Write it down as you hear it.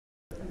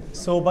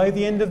So by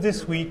the end of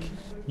this week,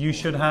 you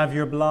should have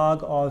your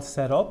blog all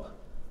set up.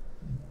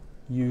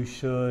 You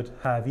should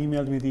have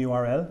emailed me the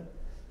URL.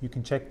 You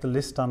can check the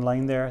list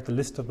online there, the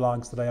list of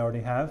blogs that I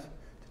already have,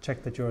 to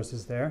check that yours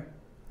is there.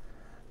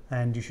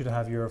 And you should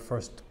have your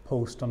first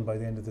post done by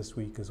the end of this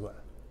week as well.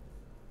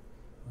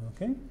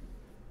 Okay.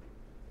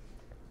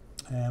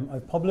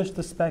 I've published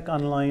the spec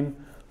online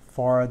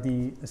for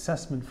the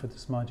assessment for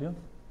this module.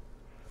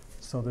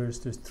 So there's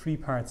 3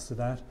 parts to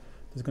that.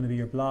 There's going to be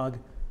your blog,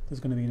 there's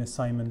going to be an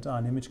assignment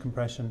on image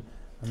compression,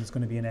 and there's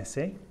going to be an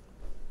essay.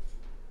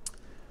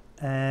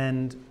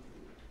 And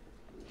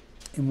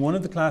in one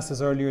of the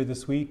classes earlier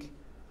this week,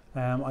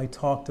 I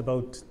talked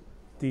about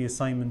the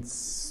assignment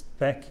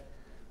spec,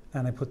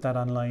 and I put that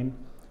online.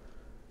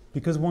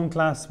 Because one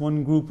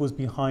group was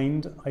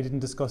behind, I didn't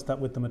discuss that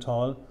with them at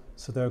all,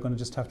 so they're going to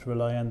just have to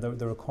rely on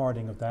the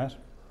recording of that.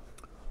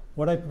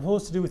 What I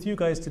propose to do with you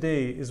guys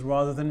today is,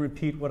 rather than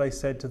repeat what I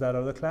said to that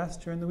other class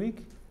during the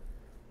week,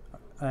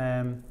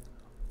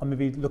 I'll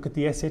maybe look at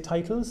the essay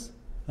titles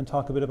and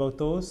talk a bit about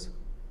those.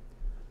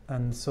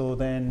 And so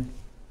then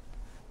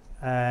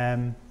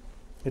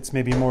it's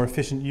maybe a more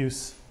efficient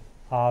use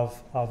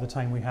of the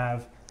time we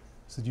have,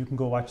 so that you can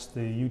go watch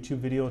the YouTube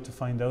video to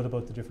find out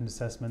about the different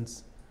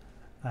assessments,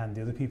 and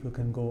the other people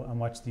can go and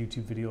watch the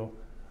YouTube video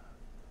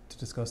to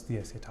discuss the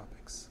essay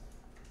topics.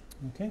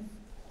 Okay,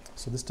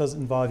 so this does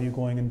involve you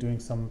going and doing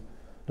some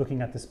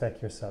looking at the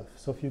spec yourself.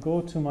 So if you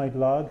go to my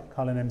blog,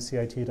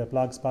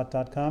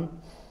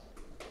 colinmcit.blogspot.com,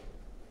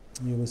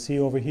 you will see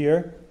over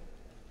here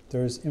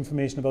there's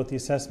information about the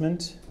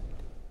assessment,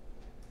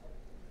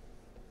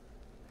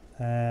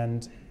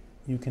 and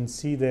you can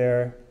see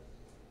there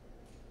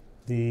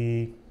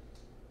the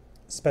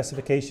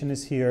specification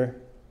is here,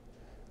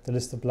 the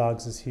list of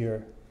blogs is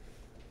here.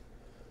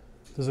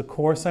 There's a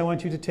course I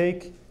want you to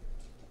take.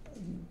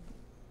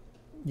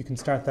 You can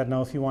start that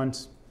now if you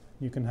want.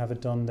 You can have it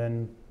done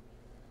then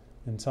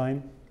in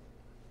time.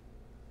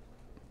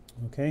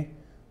 Okay,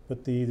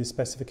 but the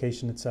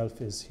specification itself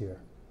is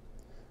here.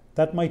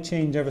 That might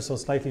change ever so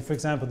slightly. For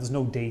example, there's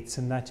no dates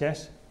in that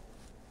yet.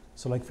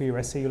 So like for your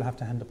essay, you'll have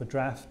to hand up a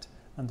draft,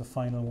 and the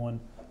final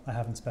one, I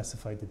haven't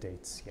specified the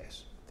dates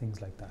yet,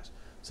 things like that.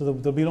 So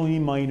there'll be only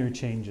minor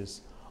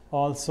changes.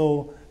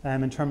 Also,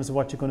 in terms of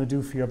what you're going to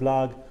do for your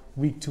blog,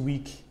 week to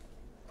week,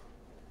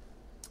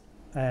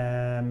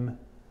 I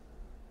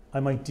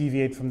might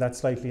deviate from that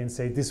slightly and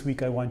say, this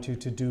week I want you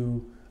to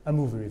do a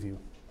movie review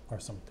or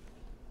something.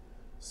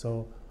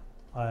 So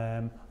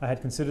I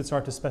had considered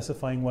sort of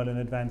specifying well in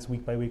advance,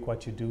 week by week,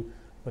 what you do,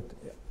 but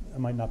I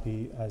might not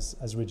be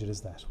as rigid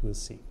as that. We'll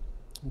see.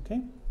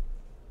 Okay.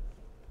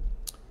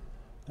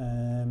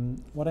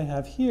 What I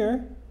have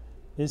here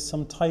is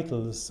some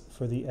titles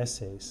for the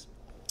essays.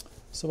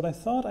 So what I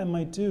thought I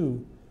might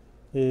do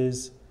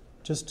is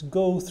just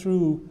go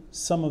through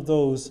some of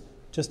those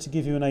just to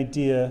give you an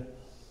idea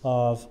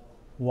of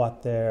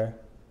what they're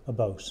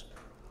about.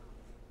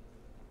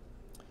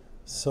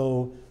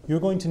 So you're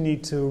going to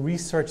need to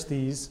research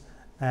these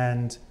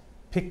and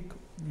pick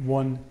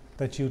one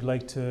that you'd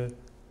like to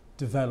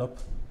develop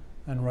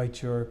and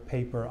write your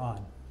paper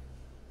on.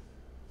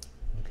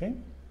 Okay?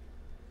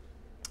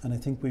 And I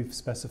think we've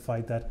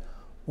specified that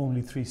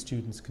only 3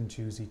 students can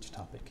choose each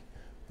topic.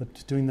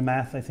 But doing the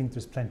math, I think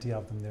there's plenty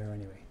of them there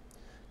anyway.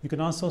 You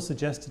can also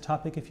suggest a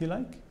topic if you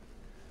like,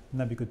 and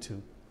that'd be good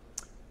too.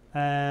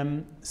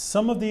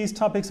 Some of these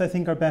topics I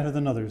think are better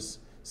than others.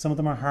 Some of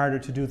them are harder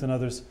to do than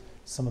others.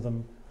 Some of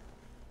them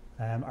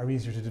are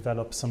easier to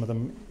develop. Some of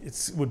them,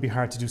 it would be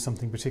hard to do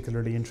something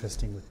particularly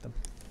interesting with them.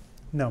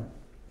 No.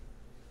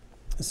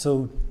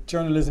 So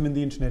journalism in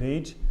the internet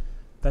age,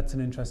 that's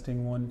an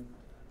interesting one.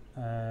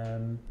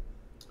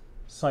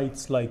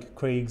 Sites like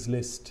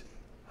Craigslist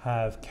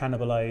have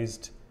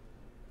cannibalized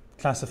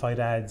classified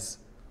ads,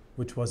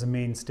 which was a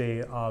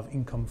mainstay of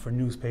income for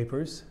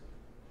newspapers.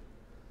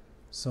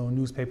 So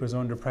newspapers are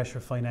under pressure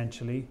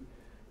financially.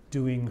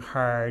 Doing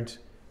hard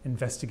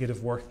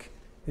investigative work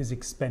is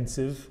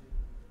expensive.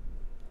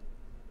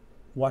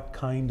 What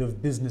kind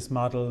of business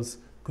models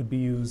could be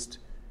used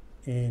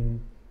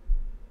in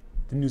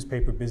the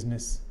newspaper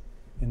business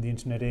in the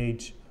internet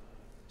age?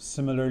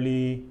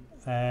 Similarly,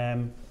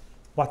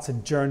 what's a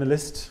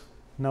journalist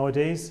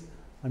nowadays?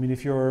 I mean,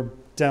 if you're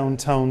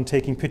downtown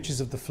taking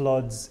pictures of the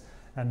floods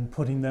and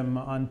putting them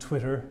on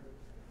Twitter,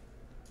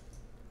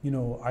 you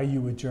know, are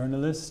you a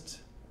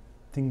journalist?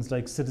 Things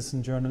like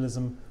citizen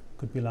journalism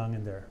could belong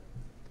in there.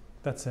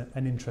 That's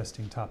an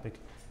interesting topic.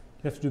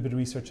 You have to do a bit of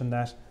research on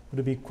that, but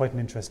it'd be quite an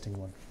interesting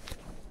one.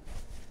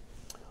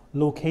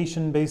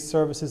 Location-based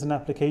services and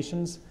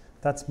applications,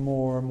 that's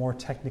more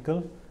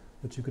technical,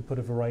 but you could put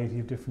a variety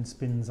of different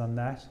spins on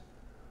that.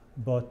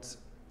 But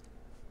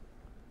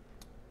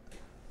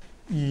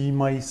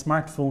my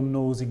smartphone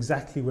knows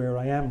exactly where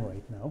I am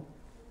right now.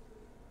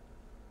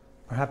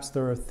 Perhaps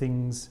there are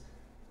things,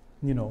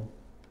 you know,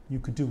 you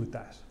could do with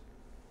that.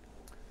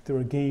 There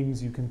are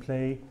games you can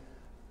play.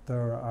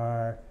 There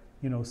are,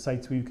 you know,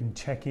 sites where you can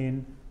check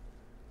in.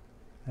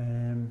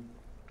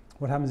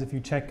 What happens if you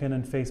check in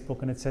on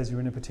Facebook and it says you're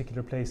in a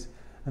particular place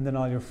and then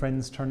all your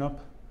friends turn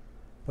up?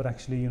 but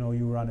actually, you know,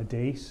 you were on a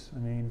date. I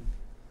mean,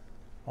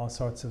 all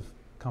sorts of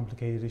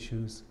complicated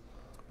issues.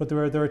 But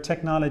there are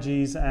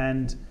technologies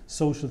and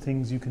social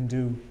things you can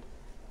do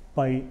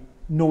by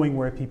knowing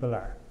where people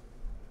are.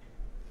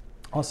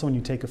 Also, when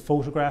you take a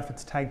photograph,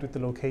 it's tagged with the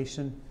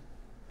location.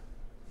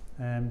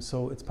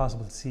 So it's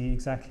possible to see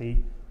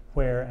exactly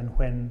where and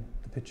when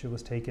the picture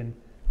was taken.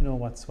 You know,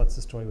 what's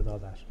the story with all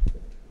that.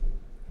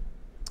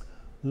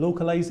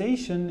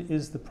 Localization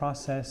is the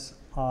process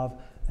of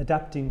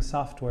adapting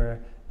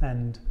software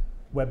and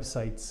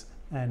websites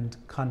and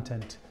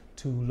content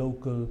to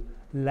local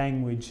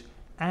language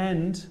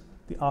and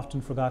the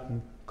often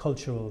forgotten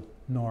cultural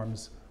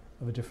norms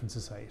of a different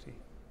society.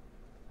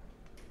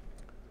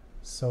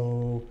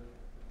 So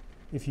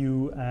if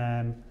you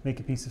make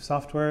a piece of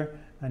software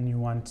and you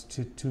want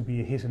to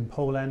be a hit in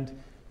Poland,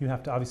 you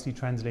have to obviously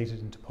translate it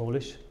into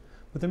Polish,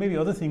 but there may be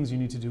other things you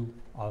need to do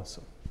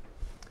also.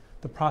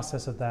 The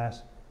process of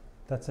that's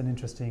an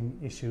interesting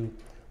issue,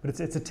 but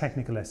it's a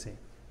technical essay.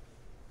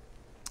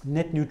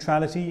 Net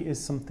neutrality is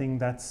something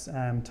that's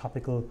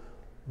topical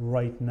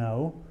right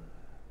now.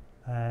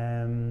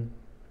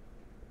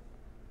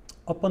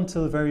 Up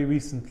until very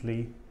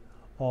recently,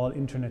 all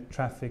internet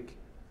traffic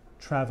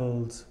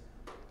traveled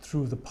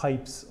through the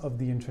pipes of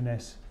the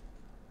internet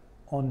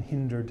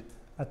unhindered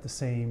at the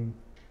same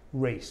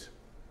rate.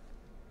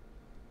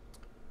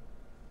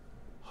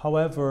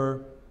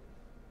 However,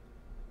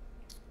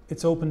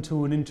 it's open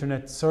to an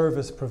internet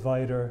service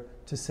provider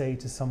to say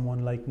to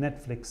someone like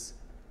Netflix,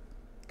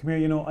 come here,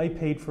 you know, I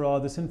paid for all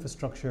this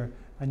infrastructure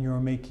and you're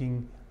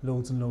making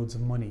loads and loads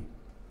of money.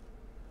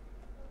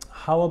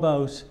 How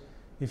about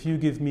if you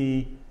give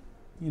me,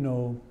 you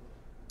know,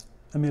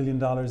 $1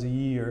 million a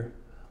year,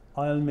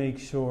 I'll make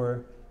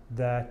sure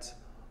that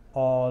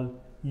all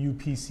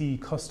UPC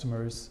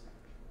customers,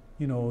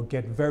 you know,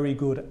 get very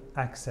good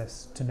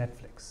access to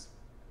Netflix.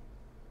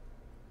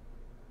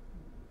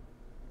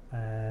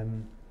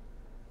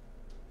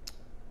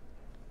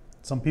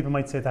 Some people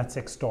might say that's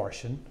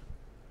extortion.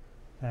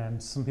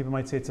 Some people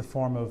might say it's a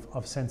form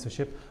of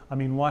censorship. I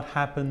mean, what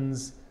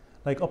happens,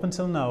 like up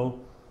until now,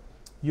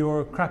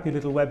 your crappy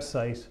little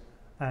website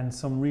and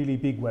some really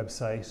big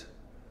website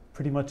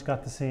pretty much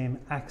got the same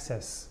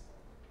access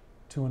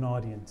to an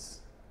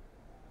audience.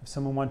 If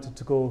someone wanted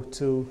to go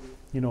to,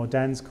 you know,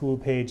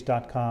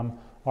 danscoolpage.com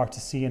or to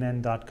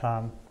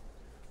cnn.com,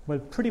 well,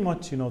 pretty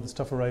much, you know, the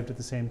stuff arrived at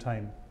the same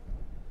time.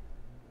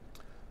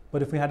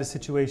 But if we had a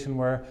situation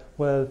where,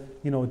 well,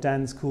 you know,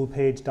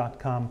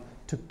 danscoolpage.com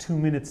took 2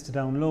 minutes to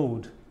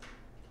download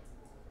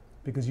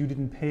because you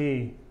didn't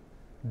pay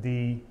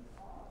the,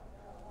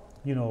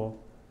 you know,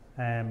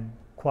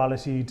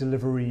 quality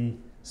delivery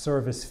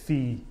service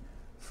fee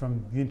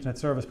from the internet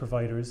service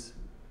providers,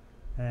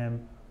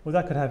 well,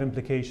 that could have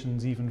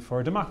implications even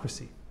for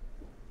democracy.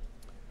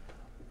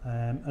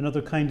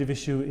 Another kind of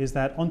issue is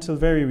that until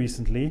very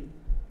recently,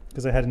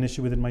 because I had an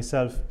issue with it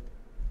myself,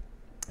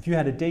 if you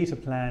had a data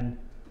plan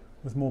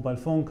with mobile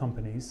phone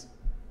companies,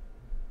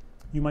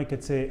 you might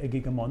get, say, $1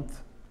 gig a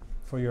month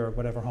for your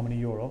whatever, how many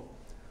euro.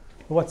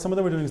 But what some of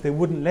them were doing is they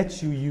wouldn't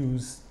let you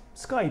use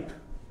Skype.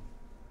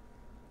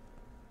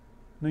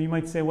 Now you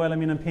might say, well, I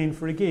mean, I'm paying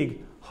for $1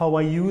 gig. How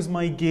I use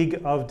my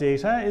gig of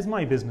data is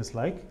my business,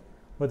 like,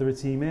 whether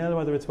it's email,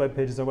 whether it's web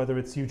pages, or whether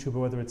it's YouTube,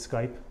 or whether it's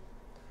Skype.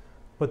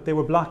 But they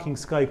were blocking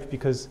Skype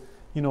because,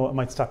 you know, it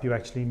might stop you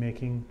actually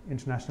making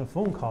international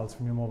phone calls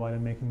from your mobile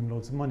and making them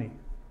loads of money.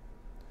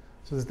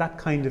 So there's that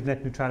kind of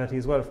net neutrality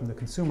as well from the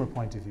consumer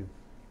point of view.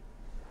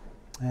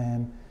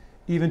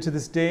 Even to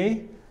this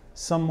day,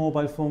 some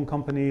mobile phone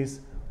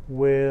companies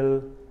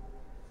will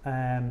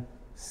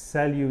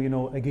sell you, you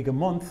know, $1 gig a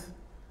month.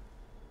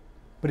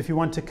 But if you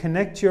want to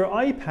connect your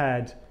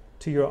iPad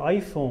to your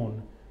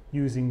iPhone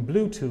using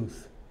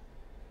Bluetooth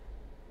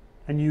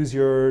and use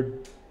your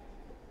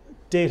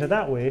data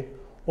that way,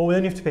 oh,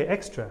 then you have to pay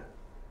extra.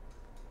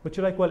 But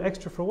you're like, well,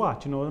 extra for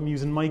what? You know, I'm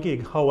using my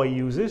gig. How I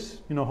use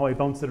it, you know, how I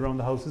bounce it around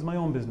the house is my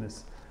own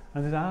business.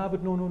 And they say,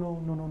 but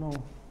no.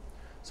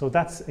 So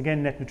that's,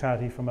 again, net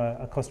neutrality from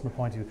a customer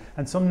point of view.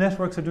 And some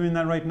networks are doing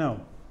that right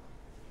now.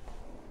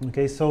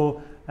 Okay,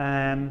 so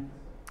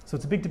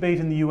it's a big debate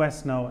in the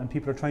US now, and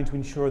people are trying to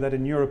ensure that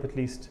in Europe, at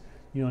least,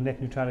 you know,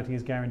 net neutrality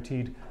is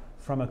guaranteed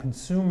from a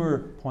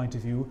consumer point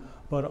of view,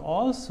 but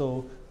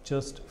also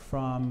just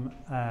from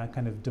a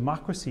kind of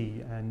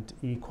democracy and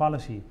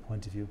equality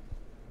point of view.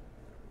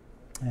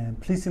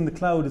 Policing the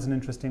cloud is an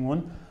interesting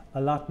one.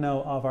 A lot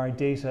now of our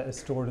data is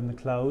stored in the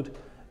cloud.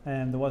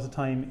 There was a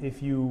time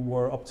if you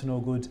were up to no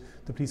good,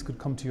 the police could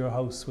come to your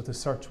house with a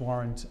search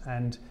warrant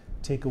and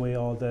take away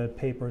all the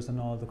papers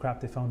and all the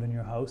crap they found in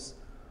your house.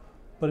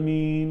 But I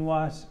mean,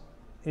 what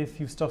if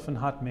you've stuff in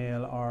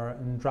Hotmail or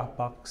in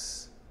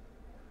Dropbox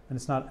and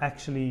it's not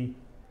actually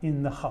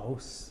in the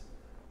house?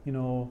 You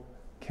know,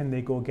 can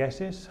they go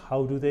get it?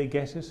 How do they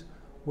get it?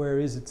 Where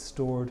is it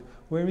stored?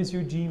 Where is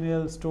your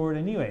Gmail stored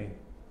anyway?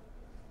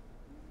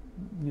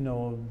 You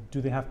know, do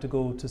they have to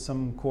go to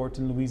some court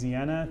in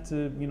Louisiana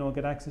to, you know,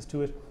 get access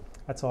to it?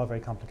 That's all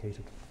very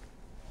complicated.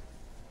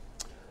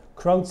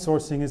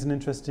 Crowdsourcing is an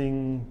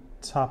interesting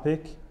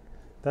topic.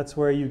 That's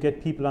where you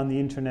get people on the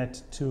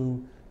internet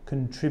to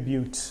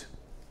contribute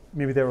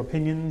maybe their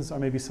opinions or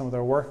maybe some of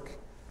their work,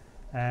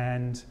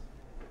 and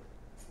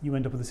you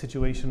end up with a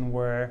situation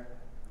where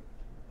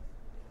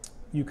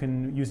you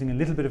can, using a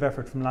little bit of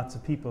effort from lots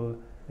of people,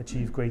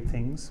 achieve great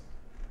things.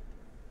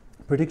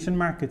 Prediction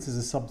markets is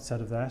a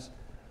subset of that.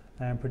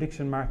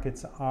 Prediction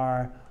markets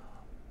are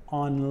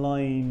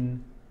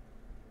online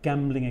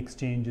gambling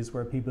exchanges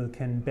where people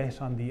can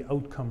bet on the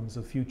outcomes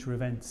of future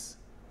events.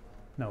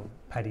 Now,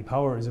 Paddy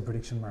Power is a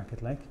prediction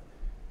market. Like,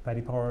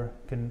 Paddy Power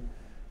can,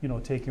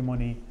 take your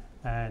money,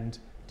 and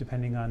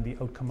depending on the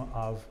outcome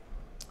of,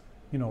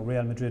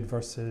 Real Madrid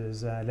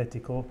versus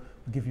Atletico,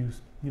 will give you,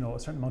 a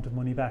certain amount of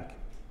money back.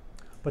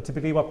 But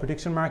typically, what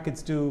prediction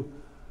markets do,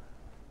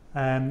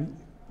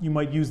 you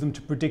might use them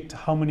to predict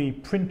how many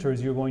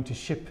printers you're going to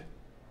ship,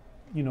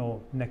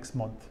 next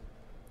month.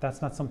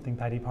 That's not something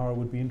Paddy Power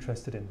would be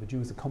interested in, but you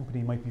as a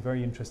company might be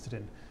very interested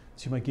in.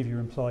 So you might give your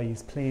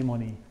employees play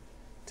money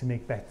to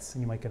make bets,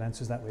 and you might get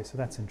answers that way. So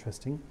that's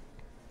interesting.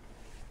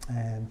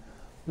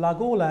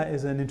 Blogola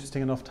is an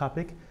interesting enough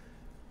topic.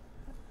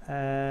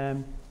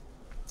 There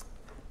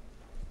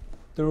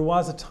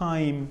was a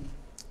time,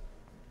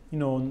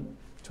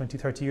 20,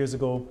 30 years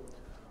ago,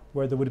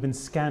 where there would have been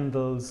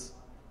scandals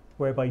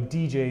whereby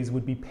DJs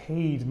would be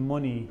paid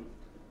money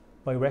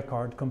by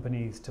record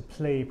companies to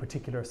play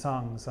particular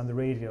songs on the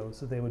radio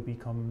so they would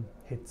become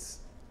hits.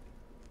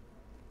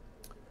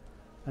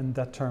 And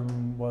that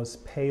term was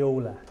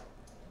payola.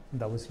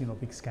 And that was, a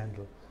big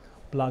scandal.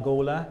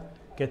 Blogola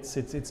gets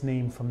its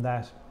name from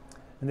that.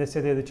 And they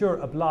say there that you're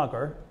a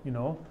blogger,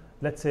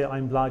 let's say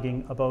I'm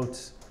blogging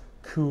about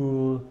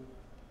cool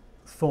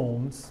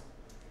phones.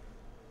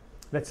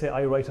 Let's say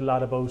I write a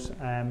lot about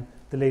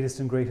the latest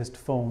and greatest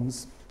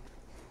phones.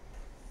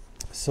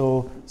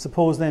 So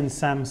suppose then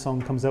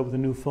Samsung comes out with a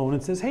new phone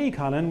and says, hey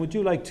Colin, would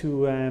you like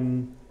to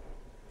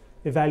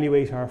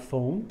evaluate our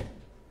phone?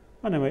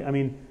 And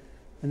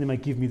and they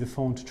might give me the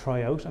phone to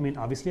try out.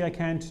 Obviously I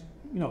can't,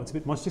 it's a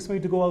bit much just for me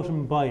to go out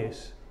and buy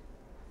it.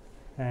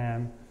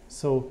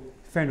 So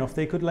fair enough,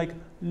 they could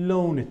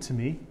loan it to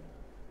me,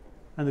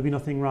 and there'd be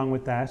nothing wrong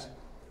with that.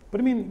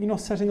 But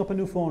setting up a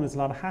new phone is a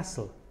lot of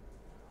hassle.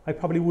 I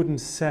probably wouldn't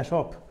set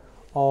up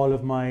all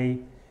of my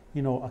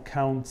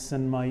accounts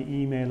and my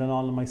email and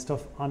all of my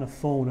stuff on a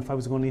phone if I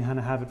was going to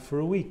have it for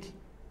a week.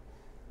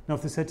 Now,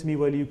 if they said to me,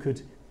 well, you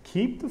could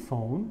keep the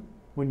phone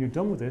when you're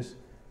done with it,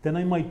 then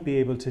I might be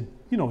able to,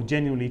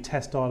 genuinely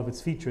test all of its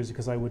features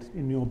because I would,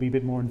 be a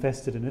bit more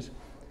invested in it.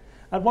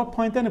 At what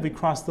point then have we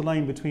crossed the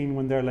line between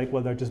when they're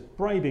well, they're just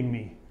bribing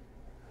me?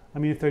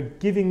 If they're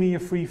giving me a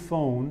free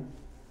phone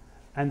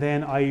and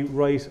then I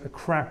write a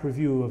crap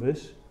review of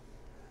it,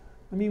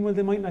 well,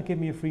 they might not give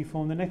me a free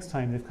phone the next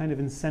time. They've kind of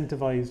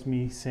incentivized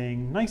me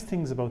saying nice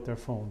things about their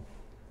phone.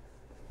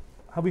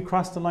 Have we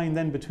crossed the line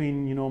then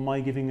between, my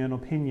giving an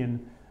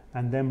opinion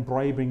and them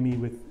bribing me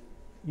with,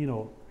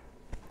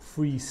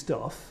 free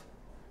stuff?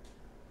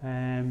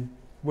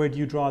 Where do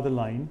you draw the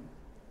line?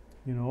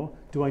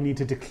 Do I need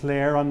to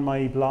declare on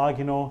my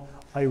blog,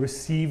 I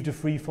received a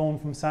free phone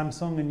from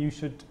Samsung and you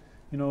should,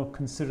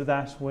 consider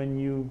that when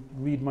you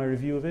read my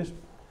review of it?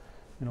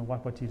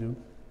 What do you do?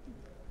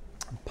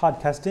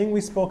 Podcasting we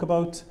spoke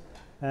about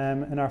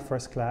in our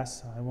first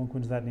class. I won't go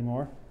into that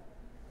anymore.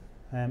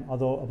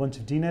 Although a bunch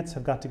of DNets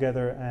have got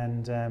together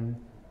and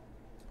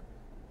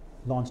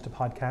launched a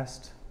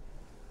podcast.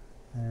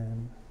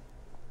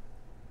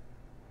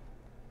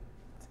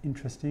 It's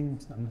interesting.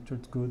 I'm not sure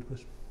it's good, but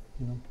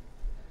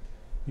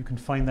you can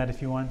find that if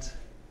you want.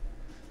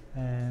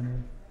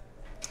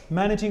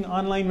 Managing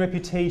online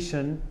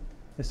reputation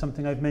is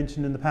something I've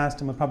mentioned in the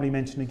past and will probably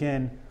mention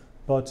again.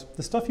 But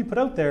the stuff you put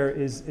out there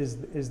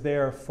is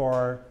there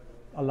for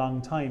a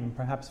long time,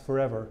 perhaps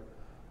forever.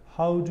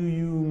 How do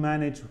you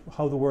manage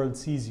how the world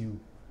sees you?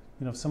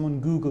 If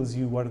someone Googles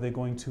you, what are they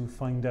going to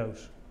find out?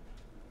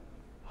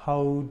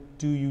 How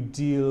do you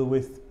deal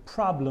with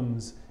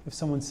problems if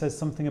someone says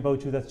something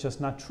about you that's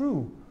just not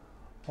true?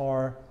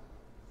 Or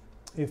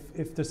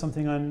if there's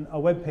something on a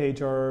web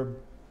page or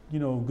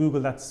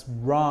Google that's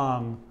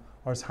wrong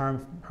or is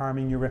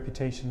harming your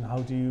reputation, how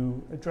do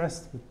you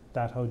address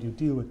that? How do you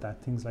deal with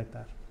that? Things like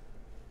that.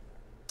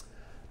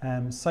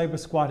 Cyber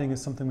squatting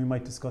is something we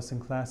might discuss in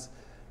class.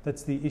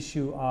 That's the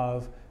issue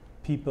of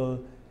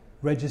people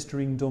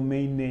registering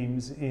domain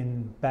names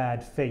in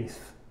bad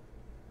faith.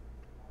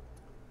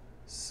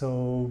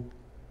 So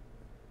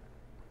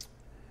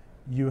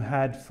you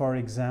had, for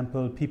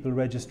example, people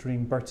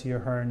registering Bertie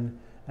Ahern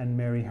and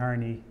Mary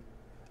Harney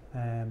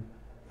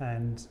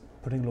and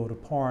putting a load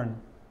of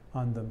porn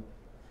on them.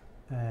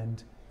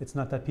 And it's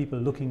not that people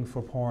looking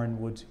for porn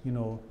would,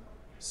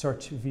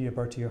 search via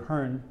Bertie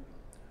Ahern,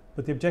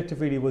 but the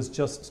objective really was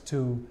just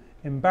to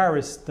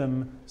embarrass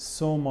them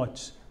so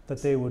much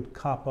that they would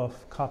cough up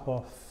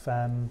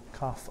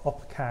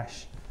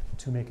cash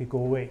to make it go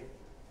away.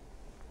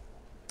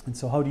 And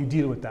so how do you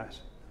deal with that?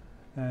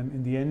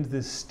 In the end,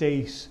 the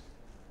state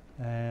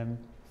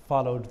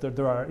followed,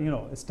 there are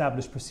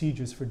established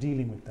procedures for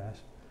dealing with that,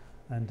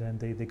 and then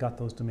they got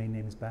those domain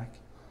names back.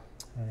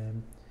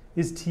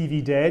 Is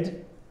TV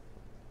dead?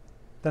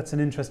 That's an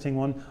interesting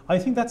one. I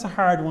think that's a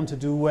hard one to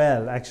do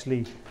well,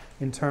 actually,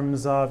 in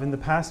terms of, in the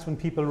past when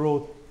people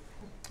wrote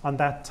on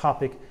that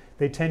topic,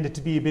 they tended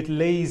to be a bit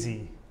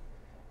lazy.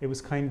 It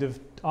was kind of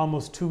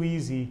almost too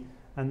easy,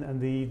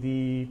 and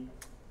the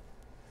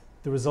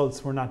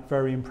results were not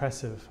very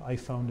impressive, I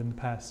found in the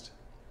past.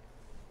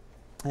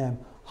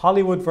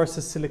 Hollywood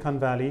versus Silicon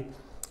Valley.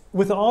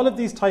 With all of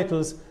these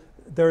titles,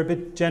 they're a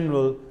bit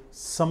general.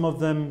 Some of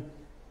them,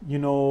 you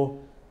know,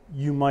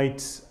 you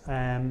might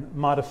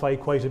modify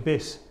quite a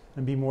bit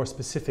and be more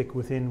specific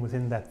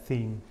within that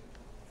theme.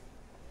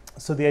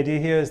 So the idea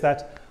here is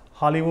that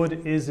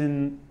Hollywood is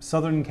in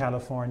Southern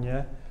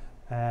California,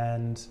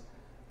 and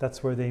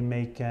that's where they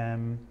make,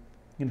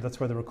 that's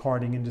where the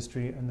recording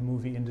industry and the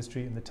movie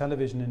industry and the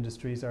television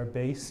industries are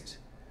based.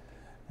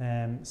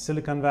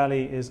 Silicon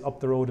Valley is up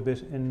the road a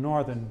bit in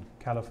Northern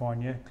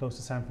California, close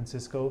to San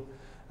Francisco,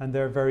 and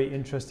they're very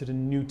interested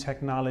in new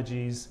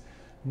technologies,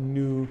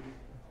 new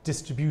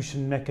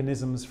distribution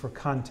mechanisms for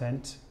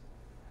content,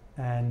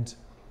 and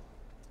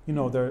you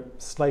know, they're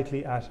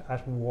slightly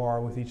at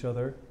war with each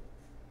other.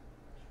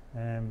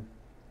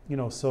 You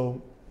know,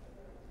 so,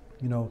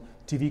 you know,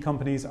 TV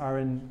companies are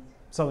in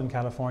Southern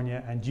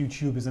California and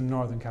YouTube is in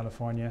Northern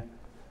California.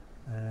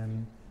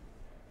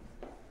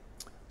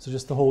 So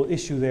just the whole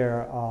issue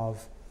there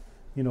of,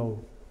 you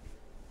know,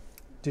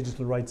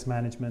 digital rights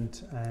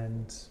management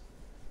and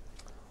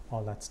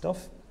all that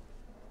stuff.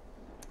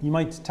 You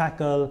might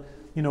tackle,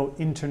 you know,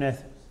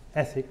 internet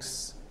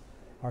ethics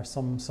or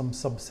some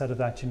subset of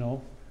that, you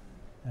know.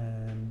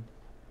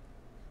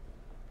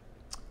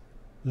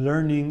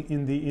 Learning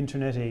in the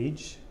internet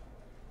age.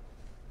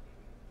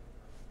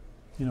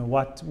 You know,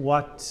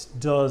 what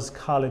does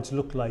college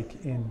look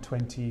like in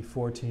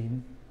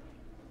 2014?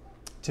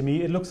 To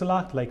me, it looks a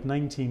lot like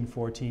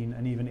 1914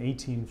 and even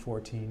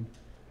 1814.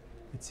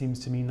 It seems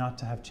to me not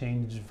to have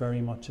changed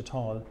very much at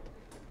all.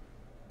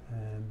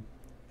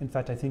 In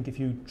fact, I think if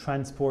you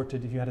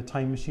had a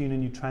time machine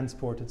and you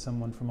transported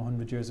someone from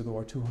 100 years ago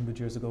or 200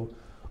 years ago,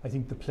 I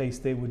think the place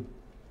they would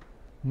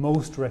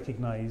most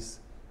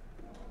recognize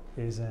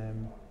is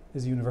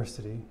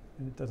university.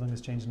 It doesn't think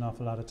it's changed an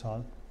awful lot at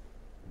all.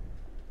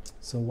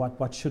 So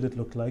what should it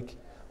look like?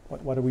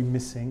 What are we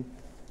missing?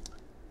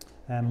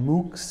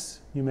 MOOCs,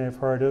 you may have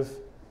heard of.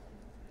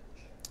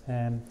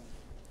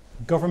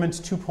 Government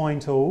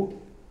 2.0.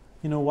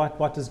 You know,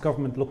 what does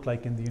government look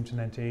like in the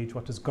internet age?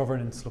 What does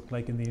governance look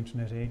like in the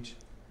internet age?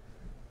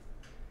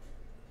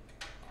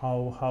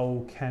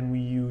 How can we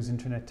use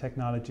internet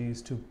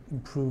technologies to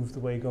improve the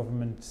way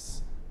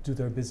governments do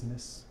their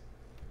business?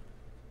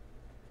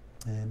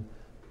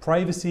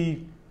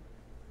 Privacy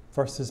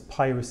versus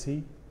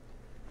piracy.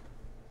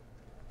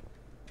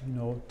 You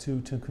know,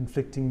 two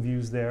conflicting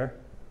views there.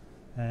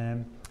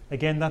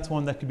 Again, that's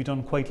one that could be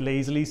done quite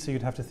lazily, so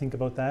you'd have to think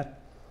about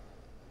that.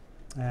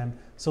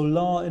 So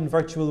law in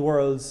virtual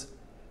worlds,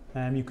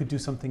 you could do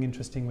something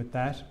interesting with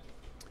that.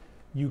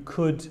 You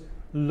could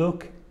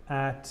look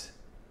at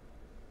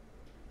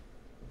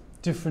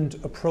different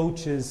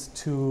approaches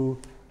to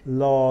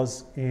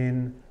laws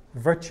in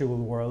virtual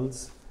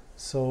worlds.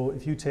 So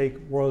if you take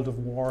World of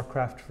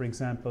Warcraft, for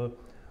example,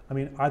 I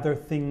mean, are there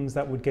things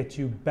that would get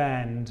you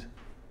banned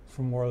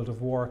from World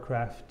of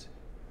Warcraft?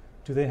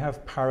 Do they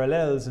have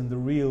parallels in the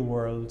real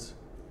world?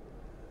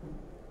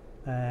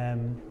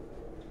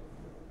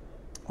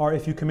 Or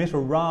if you commit a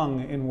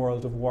wrong in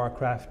World of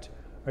Warcraft,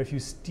 or if you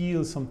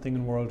steal something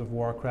in World of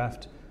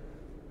Warcraft,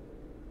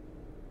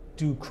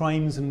 do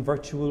crimes in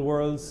virtual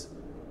worlds,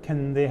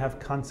 can they have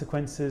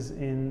consequences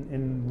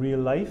in real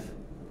life?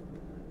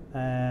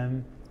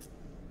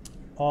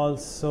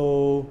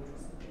 Also,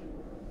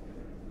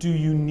 do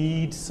you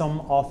need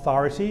some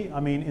authority? I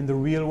mean, in the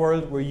real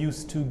world, we're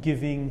used to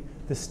giving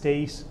the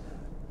state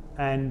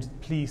and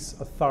police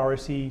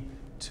authority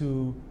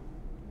to,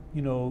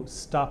 you know,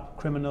 stop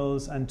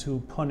criminals and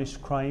to punish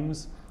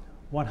crimes.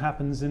 What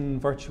happens in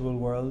virtual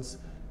worlds?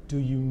 Do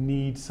you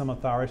need some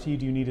authority?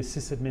 Do you need a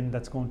sysadmin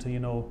that's going to, you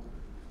know,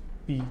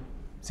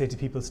 say to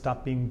people,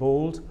 stop being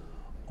bold?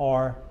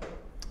 Or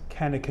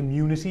can a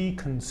community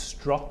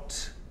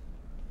construct,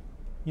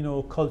 you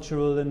know,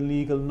 cultural and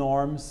legal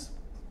norms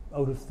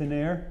out of thin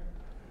air?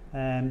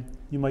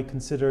 You might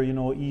consider, you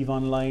know, EVE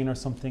Online or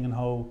something, and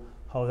how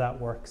that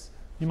works.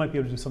 You might be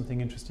able to do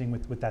something interesting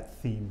with that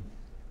theme.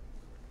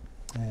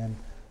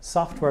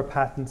 Software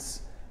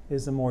patents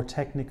is a more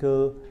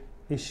technical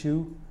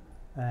issue.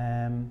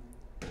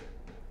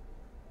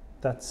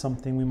 That's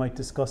something we might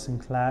discuss in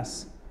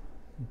class,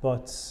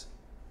 but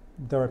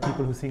there are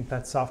people who think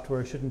that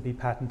software shouldn't be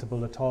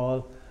patentable at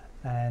all,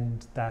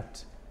 and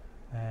that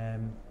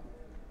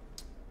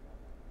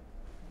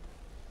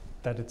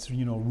that it's,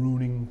 you know,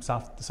 ruining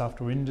the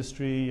software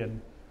industry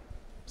and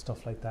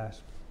stuff like that.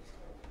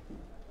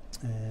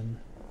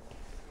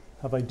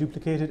 Have I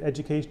duplicated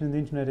education in the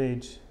internet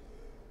age?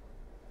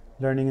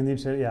 Learning in the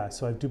internet, yeah,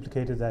 so I've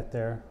duplicated that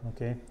there,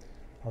 okay.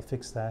 I'll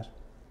fix that.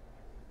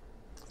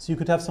 So you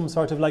could have some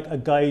sort of like a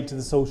guide to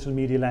the social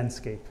media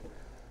landscape.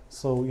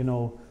 So, you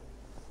know,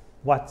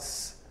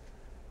 what's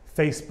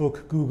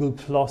Facebook, Google+,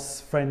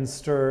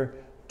 Friendster,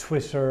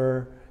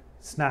 Twitter,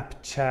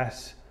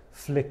 Snapchat,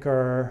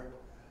 Flickr,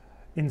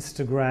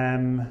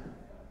 Instagram,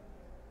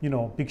 you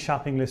know, big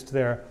shopping list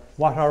there.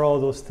 What are all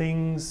those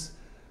things?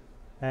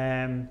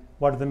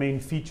 What are the main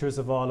features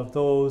of all of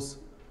those?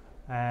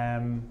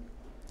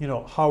 You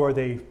know, how are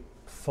they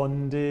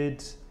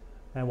funded?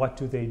 And what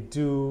do they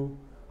do?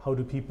 How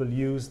do people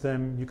use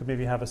them? You could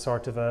maybe have a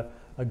sort of a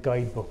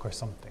guidebook or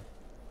something.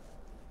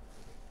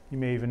 You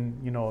may even,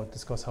 you know,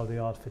 discuss how they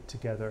all fit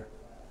together.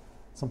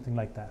 Something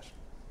like that.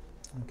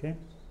 Okay.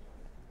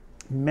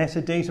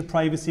 Metadata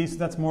privacy, so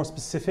that's more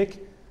specific.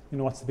 You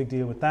know, what's the big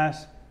deal with that?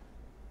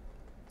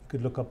 You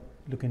could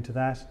look into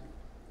that.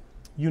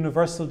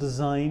 Universal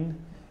design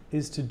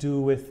is to do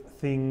with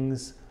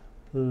things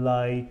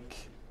like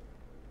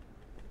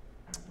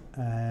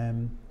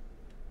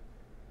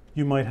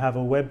you might have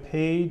a web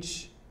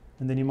page,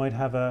 and then you might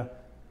have a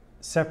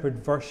separate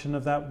version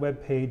of that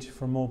web page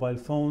for mobile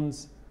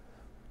phones,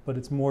 but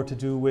it's more to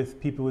do with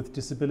people with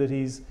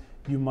disabilities.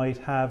 You might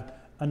have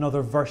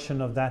another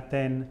version of that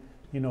then,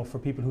 you know, for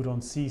people who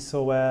don't see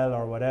so well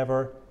or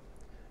whatever.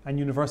 And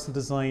universal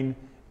design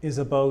is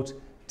about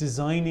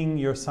designing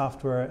your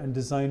software and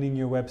designing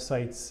your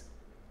websites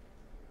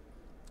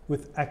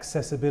with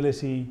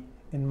accessibility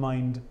in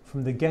mind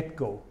from the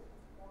get-go.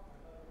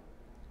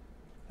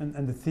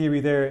 And the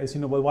theory there is,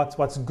 you know, well,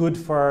 what's good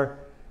for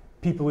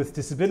people with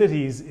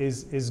disabilities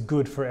is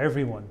good for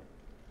everyone.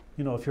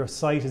 You know, if your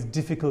site is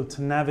difficult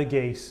to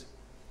navigate,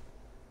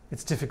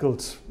 it's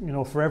difficult, you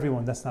know, for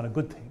everyone. That's not a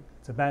good thing.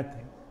 It's a bad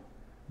thing.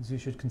 So you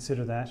should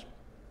consider that.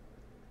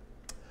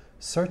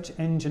 Search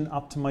engine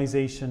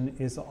optimization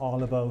is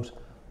all about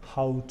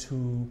how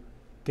to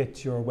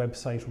get your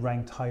website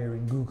ranked higher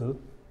in Google.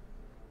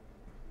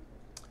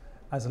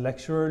 As a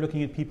lecturer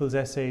looking at people's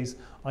essays,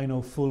 I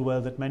know full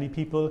well that many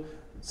people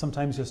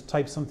sometimes just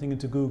type something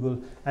into Google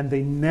and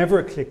they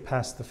never click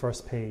past the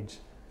first page.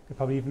 It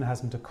probably even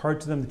hasn't occurred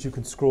to them that you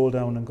can scroll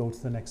down and go to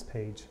the next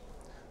page.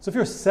 So if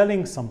you're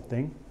selling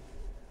something,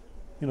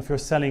 you know, if you're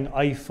selling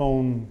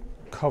iPhone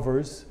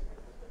covers,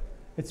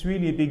 it's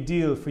really a big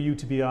deal for you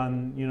to be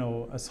on, you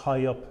know, as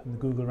high up in the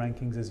Google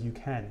rankings as you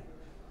can.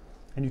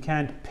 And you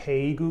can't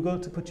pay Google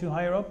to put you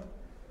higher up.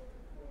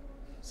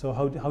 So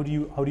how do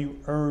you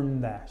earn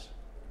that?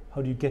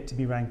 How do you get to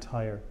be ranked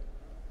higher?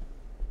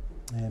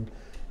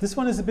 This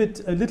one is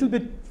a little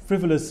bit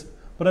frivolous,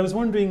 but I was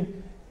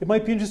wondering, it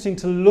might be interesting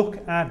to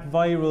look at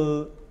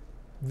viral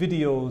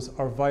videos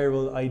or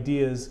viral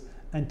ideas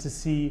and to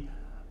see,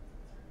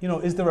 you know,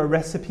 is there a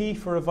recipe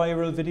for a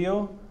viral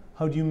video?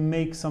 How do you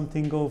make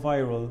something go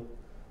viral?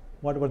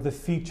 What are the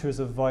features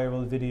of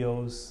viral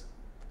videos?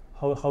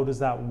 How does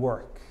that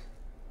work?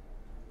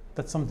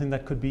 That's something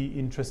that could be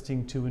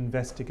interesting to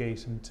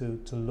investigate and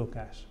to look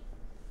at.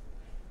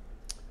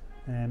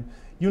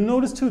 You'll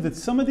notice too that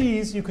some of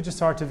these you could just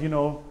sort of, you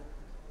know,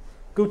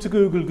 go to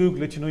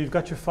Google it, you know, you've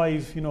got your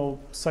 5, you know,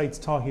 sites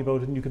talking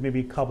about it, and you could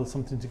maybe cobble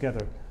something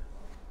together.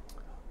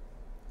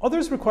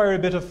 Others require a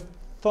bit of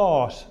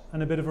thought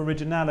and a bit of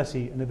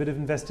originality and a bit of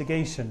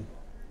investigation.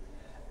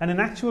 And in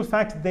actual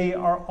fact, they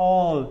are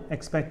all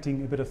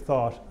expecting a bit of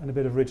thought and a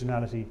bit of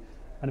originality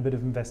and a bit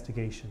of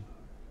investigation.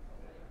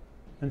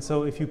 And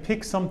so if you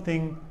pick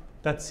something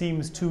that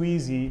seems too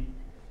easy,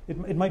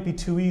 it might be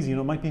too easy, you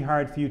know, it might be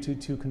hard for you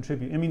to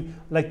contribute. I mean,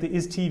 like the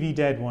Is TV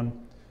Dead one,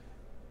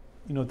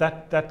 you know,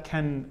 that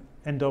can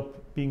end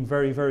up being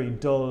very, very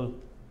dull,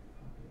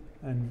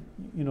 and,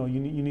 you know, you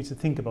need to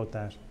think about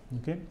that,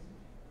 okay?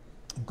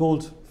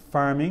 Gold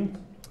farming.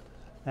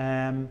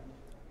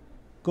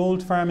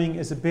 Gold farming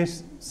is a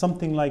bit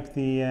something like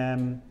the,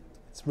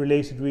 it's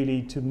related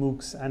really to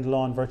MOOCs and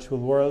law and virtual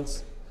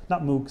worlds.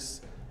 Not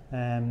MOOCs,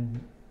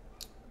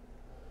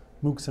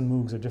 MOOCs and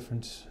MOOCs are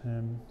different.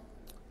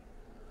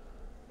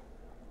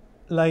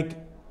 Like,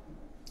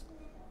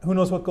 who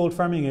knows what gold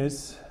farming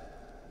is?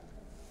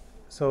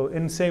 So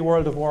in, say,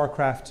 World of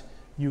Warcraft,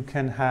 you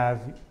can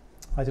have,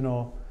 I don't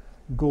know,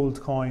 gold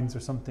coins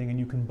or something, and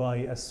you can buy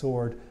a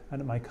sword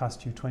and it might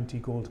cost you 20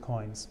 gold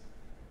coins.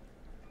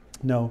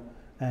 No,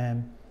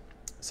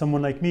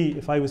 someone like me,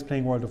 if I was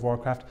playing World of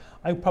Warcraft,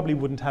 I probably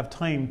wouldn't have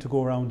time to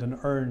go around and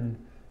earn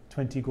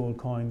 20 gold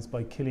coins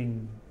by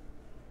killing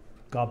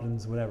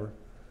goblins, whatever,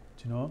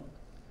 do you know?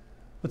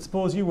 But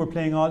suppose you were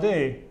playing all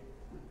day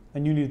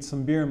and you needed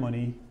some beer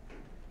money,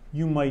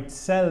 you might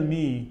sell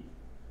me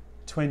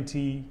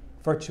 20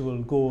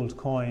 virtual gold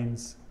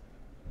coins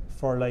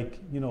for, like,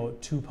 you know,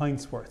 2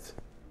 pints worth.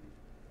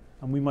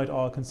 And we might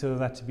all consider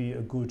that to be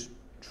a good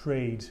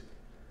trade.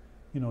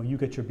 You know, you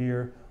get your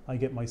beer, I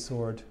get my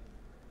sword,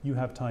 you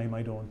have time,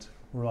 I don't,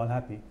 we're all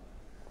happy.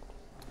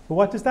 But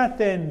what does that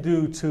then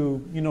do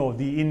to, you know,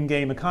 the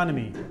in-game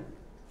economy?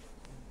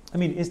 I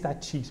mean, is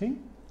that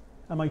cheating?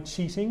 Am I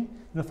cheating?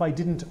 And if I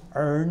didn't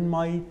earn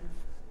my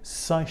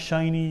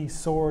shiny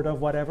sword of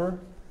whatever,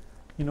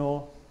 you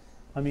know,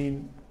 I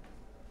mean,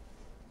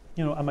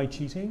 you know, am I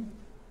cheating?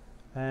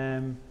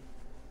 But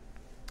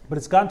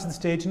it's gotten to the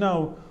stage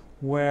now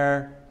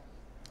where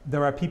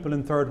there are people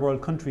in third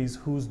world countries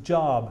whose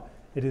job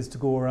it is to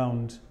go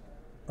around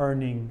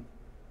earning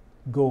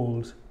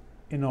gold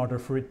in order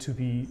for it to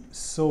be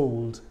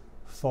sold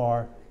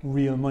for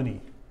real money.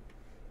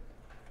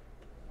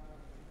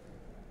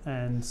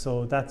 And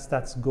so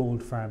that's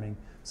gold farming.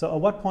 So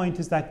at what point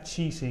is that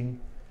cheating?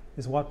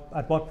 At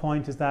what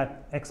point is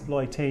that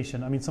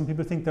exploitation? I mean, some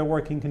people think their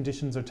working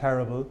conditions are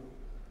terrible,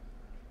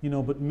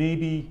 but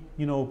maybe,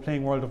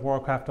 playing World of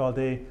Warcraft all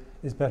day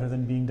is better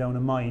than being down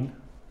a mine.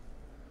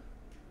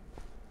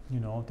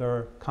 There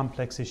are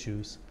complex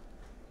issues.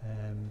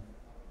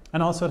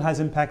 And also it has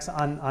impacts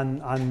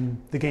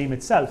on the game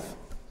itself.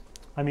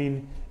 I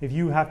mean, if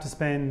you have to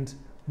spend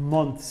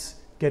months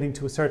getting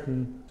to a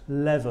certain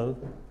level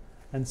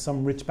and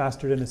some rich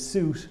bastard in a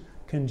suit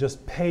can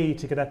just pay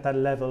to get at that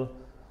level,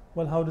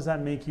 well, how does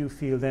that make you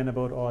feel then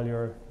about all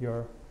your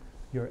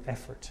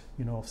effort?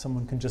 If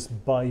someone can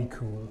just buy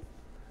cool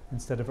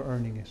instead of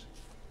earning it.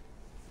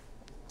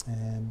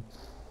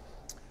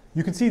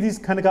 You can see these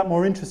kind of got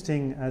more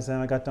interesting as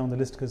I got down the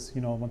list because,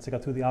 once I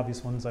got through the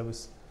obvious ones, I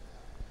was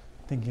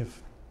thinking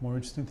of more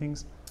interesting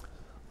things.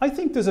 I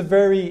think there's a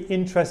very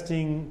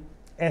interesting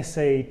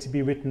essay to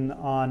be written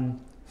on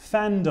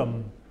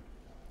fandom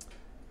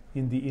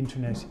in the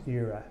internet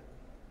era.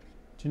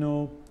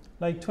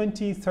 Like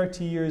 20,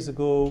 30 years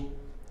ago,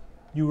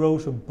 you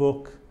wrote a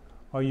book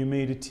or you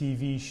made a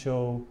TV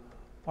show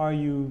or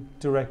you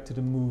directed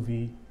a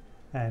movie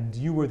and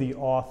you were the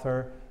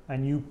author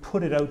and you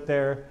put it out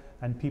there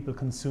and people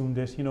consumed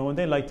it, and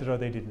they liked it or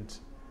they didn't.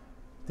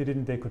 If they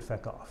didn't, they could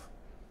feck off.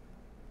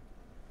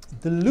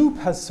 The loop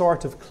has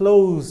sort of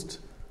closed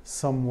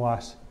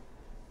somewhat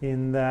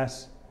in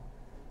that,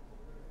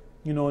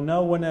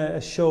 now when a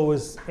show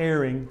is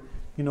airing,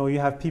 you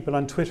have people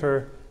on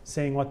Twitter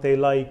saying what they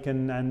like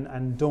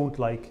and don't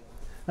like.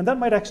 And that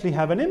might actually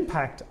have an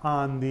impact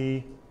on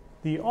the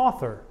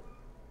author.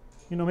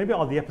 Maybe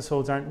all the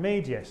episodes aren't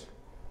made yet.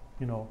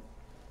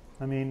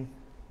 I mean,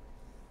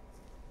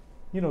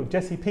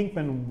 Jesse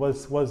Pinkman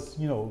was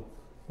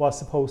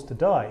supposed to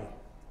die.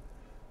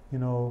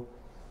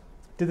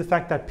 Did the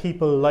fact that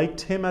people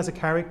liked him as a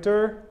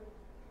character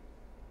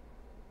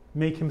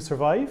make him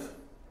survive?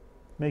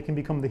 Make him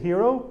become the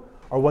hero?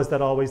 Or was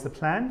that always the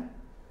plan?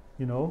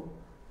 We'll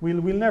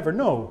never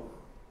know.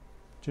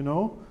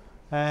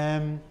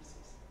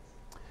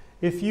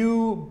 If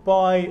you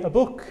buy a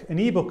book, an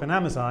ebook on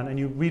Amazon, and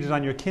you read it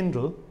on your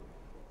Kindle,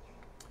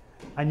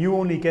 and you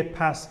only get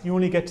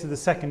to the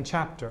second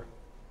chapter,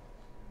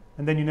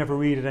 and then you never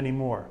read it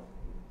anymore.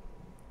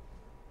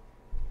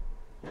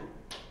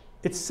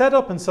 It's set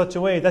up in such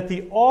a way that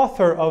the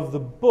author of the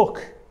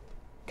book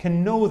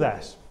can know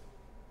that.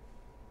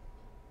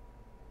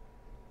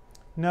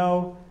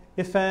 Now,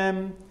 if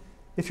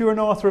you're an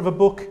author of a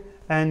book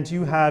and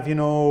you have,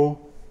 10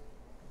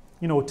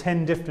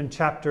 different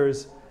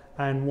chapters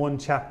and one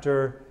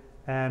chapter,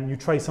 you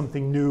try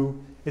something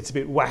new, it's a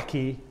bit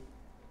wacky,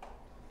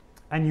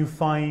 and you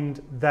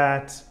find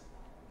that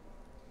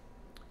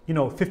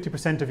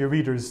 50% of your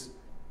readers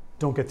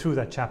don't get through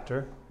that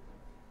chapter,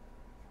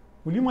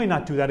 well, you might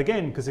not do that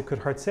again because it could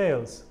hurt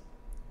sales.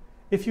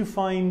 If you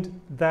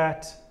find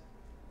that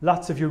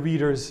lots of your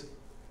readers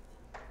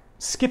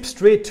skip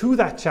straight to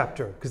that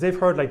chapter because they've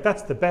heard like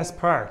that's the best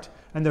part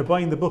and they're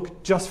buying the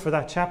book just for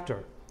that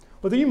chapter,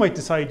 well, then you might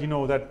decide,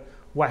 that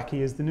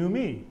wacky is the new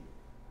me,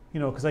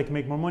 because I can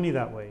make more money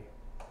that way.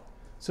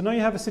 So now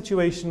you have a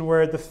situation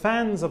where the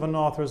fans of an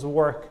author's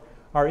work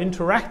are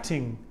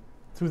interacting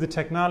through the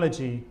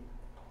technology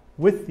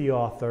with the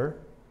author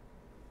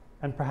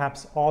and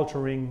perhaps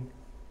altering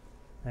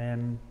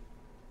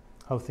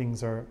how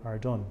things are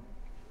done.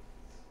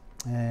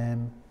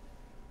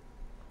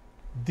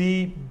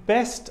 The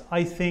best,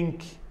 I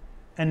think,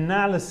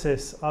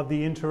 analysis of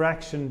the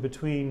interaction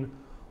between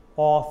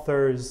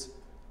authors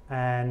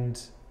and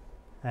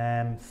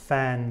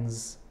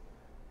fans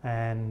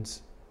and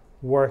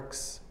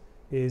works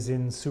is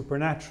in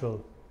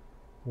Supernatural,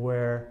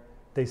 where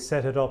they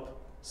set it up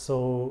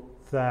so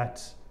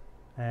that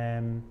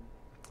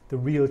the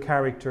real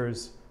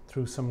characters,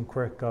 through some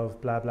quirk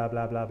of blah, blah,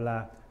 blah, blah,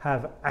 blah,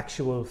 have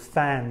actual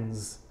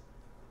fans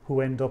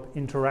who end up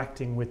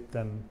interacting with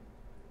them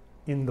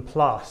in the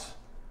plot.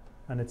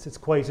 And it's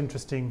quite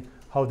interesting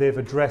how they've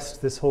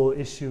addressed this whole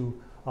issue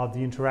of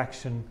the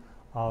interaction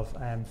of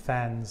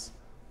fans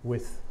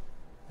with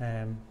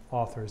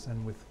authors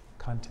and with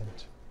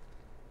content.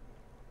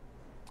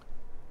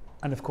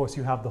 And of course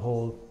you have the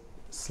whole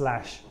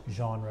slash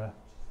genre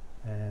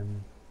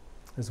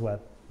as well.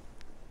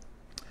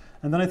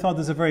 And then I thought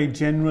there's a very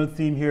general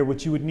theme here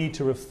which you would need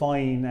to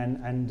refine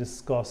and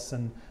discuss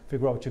and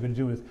figure out what you're going to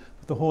do with.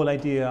 But the whole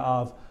idea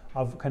of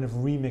kind of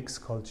remix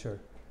culture.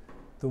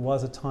 There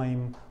was a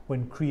time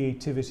when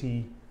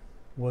creativity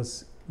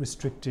was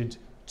restricted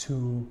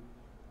to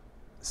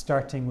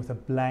starting with a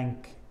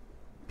blank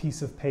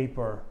piece of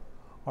paper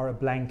or a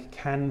blank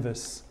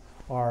canvas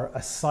or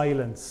a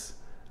silence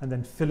and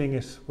then filling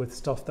it with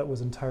stuff that was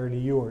entirely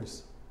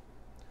yours.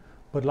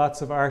 But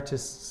lots of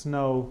artists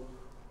now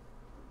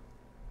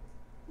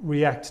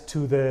react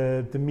to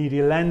the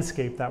media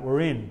landscape that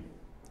we're in,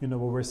 where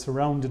we're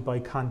surrounded by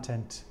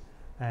content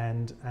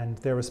and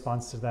their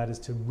response to that is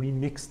to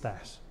remix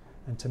that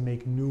and to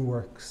make new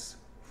works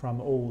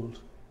from old.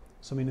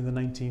 So I mean, in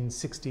the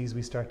 1960s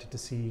we started to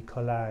see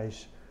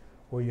collage,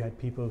 where you had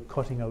people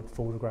cutting out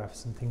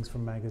photographs and things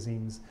from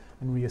magazines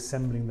and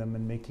reassembling them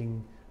and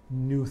making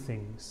new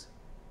things.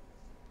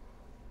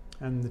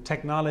 And the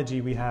technology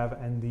we have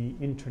and the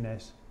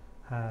internet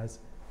has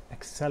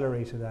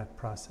accelerated that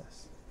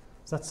process.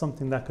 So that's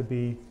something that could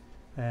be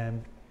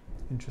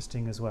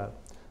interesting as well.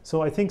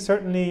 So I think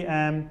certainly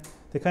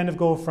they kind of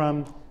go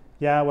from,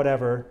 yeah,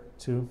 whatever,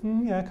 to,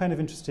 yeah, kind of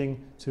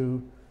interesting,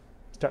 to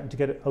starting to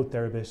get it out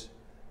there a bit.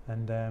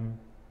 And,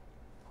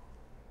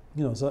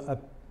 you know, so a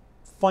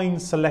fine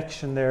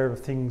selection there of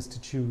things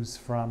to choose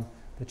from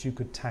that you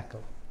could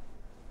tackle.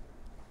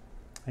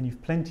 And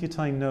you've plenty of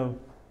time now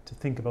to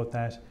think about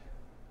that.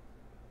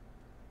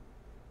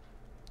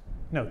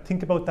 No,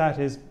 think about that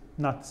is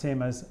not the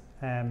same as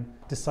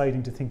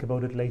deciding to think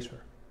about it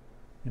later.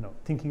 You know,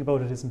 thinking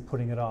about it isn't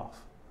putting it off.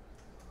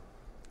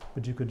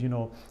 But you could, you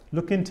know,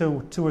 look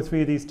into 2 or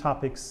 3 of these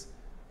topics,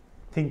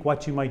 think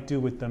what you might do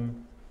with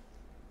them,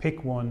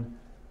 pick one,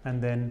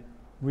 and then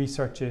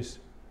research it,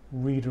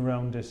 read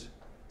around it,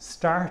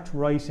 start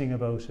writing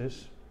about it,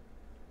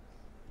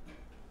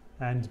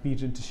 and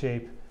beat it into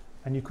shape,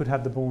 and you could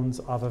have the bones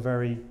of a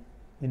very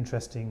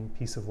interesting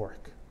piece of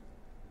work.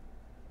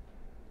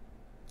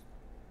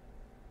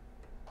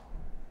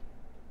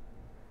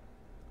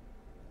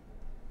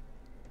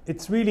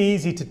 It's really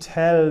easy to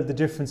tell the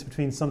difference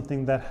between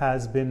something that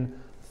has been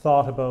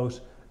thought about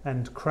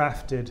and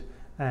crafted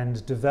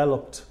and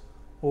developed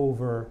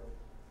over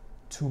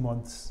 2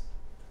 months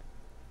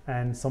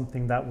and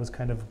something that was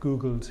kind of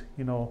Googled,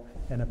 you know,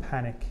 in a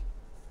panic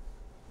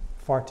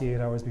 48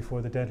 hours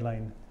before the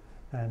deadline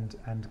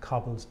and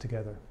cobbled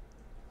together.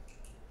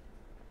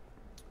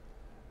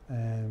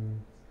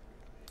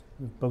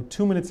 About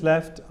 2 minutes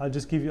left. I'll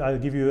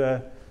give you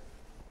a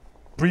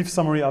brief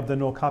summary of the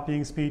no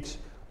copying speech.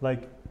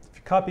 Like, if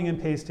you're copying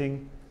and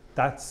pasting,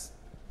 that's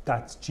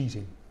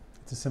cheating.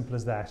 It's as simple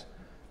as that.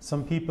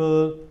 Some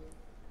people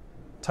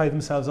tie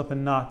themselves up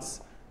in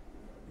knots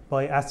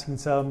by asking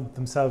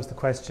themselves the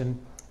question,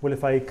 well,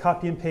 if I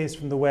copy and paste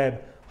from the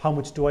web, how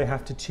much do I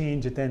have to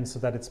change it then so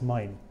that it's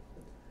mine?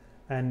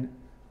 And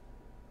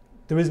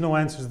there is no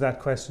answer to that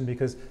question,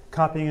 because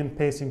copying and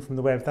pasting from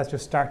the web, if that's your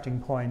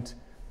starting point,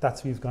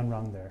 that's where you've gone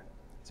wrong there.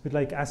 It's a bit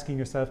like asking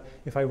yourself,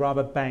 if I rob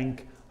a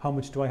bank, how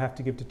much do I have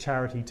to give to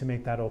charity to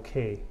make that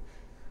okay?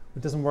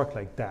 It doesn't work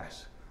like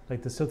that.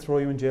 Like, they still throw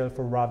you in jail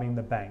for robbing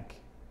the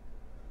bank.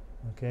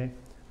 Okay?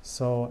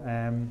 So,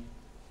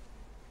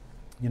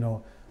 you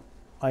know,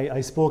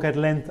 I spoke at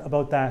length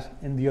about that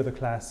in the other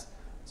class,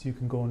 so you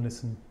can go and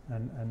listen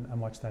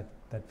and watch that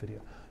video.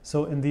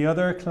 So in the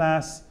other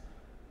class,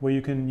 where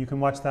you can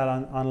watch that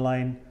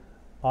online,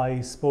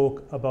 I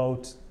spoke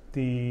about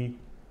the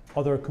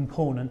other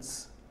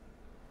components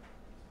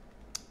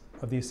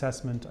of the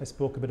assessment. I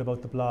spoke a bit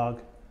about the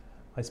blog.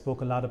 I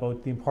spoke a lot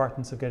about the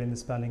importance of getting the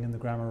spelling and the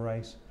grammar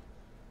right.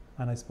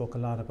 And I spoke a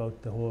lot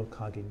about the whole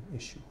cogging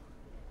issue.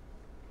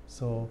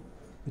 So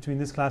between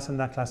this class and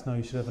that class now,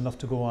 you should have enough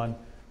to go on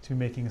to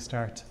making a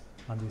start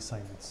on the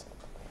assignments.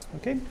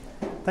 Okay,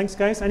 thanks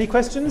guys. Any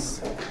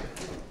questions?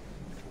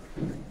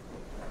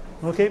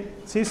 Okay,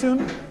 see you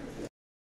soon.